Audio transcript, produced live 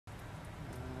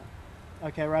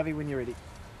Okay, Ravi, when you're ready.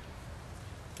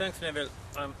 Thanks, Neville.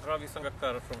 I'm Ravi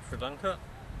Sangakkara from Sri Lanka.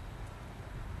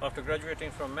 After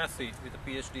graduating from Massey with a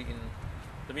PhD in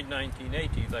the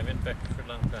mid-1980s, I went back to Sri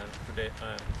Lanka and today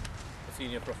I am a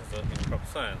senior professor in crop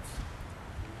science.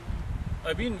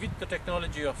 I've been with the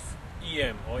technology of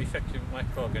EM, or effective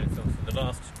microorganisms, for the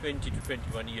last 20 to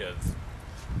 21 years.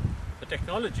 The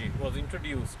technology was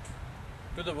introduced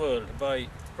to the world by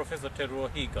Professor Teruo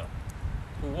Higa,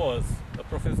 who was a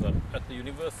professor at the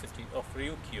University of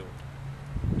Ryukyu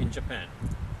in Japan.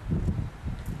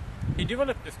 He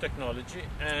developed this technology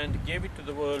and gave it to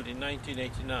the world in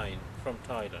 1989 from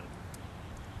Thailand.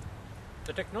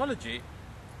 The technology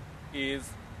is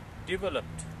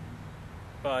developed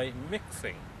by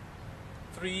mixing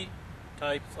three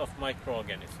types of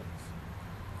microorganisms: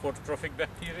 phototrophic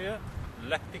bacteria,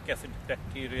 lactic acid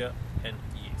bacteria, and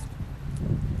yeast.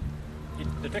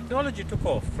 The technology took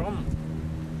off from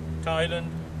Thailand,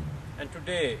 and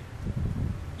today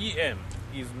EM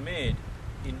is made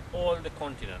in all the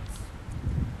continents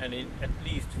and in at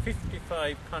least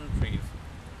 55 countries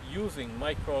using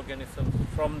microorganisms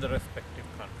from the respective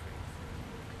countries.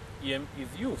 EM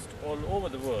is used all over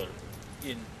the world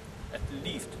in at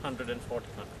least 140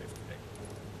 countries today.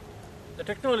 The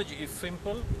technology is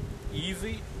simple,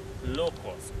 easy, low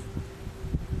cost,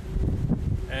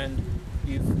 and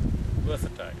is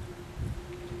versatile.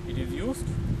 It is used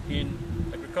in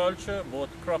agriculture, both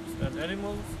crops and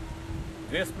animals,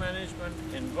 waste management,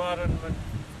 environment,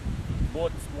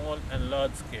 both small and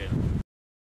large scale,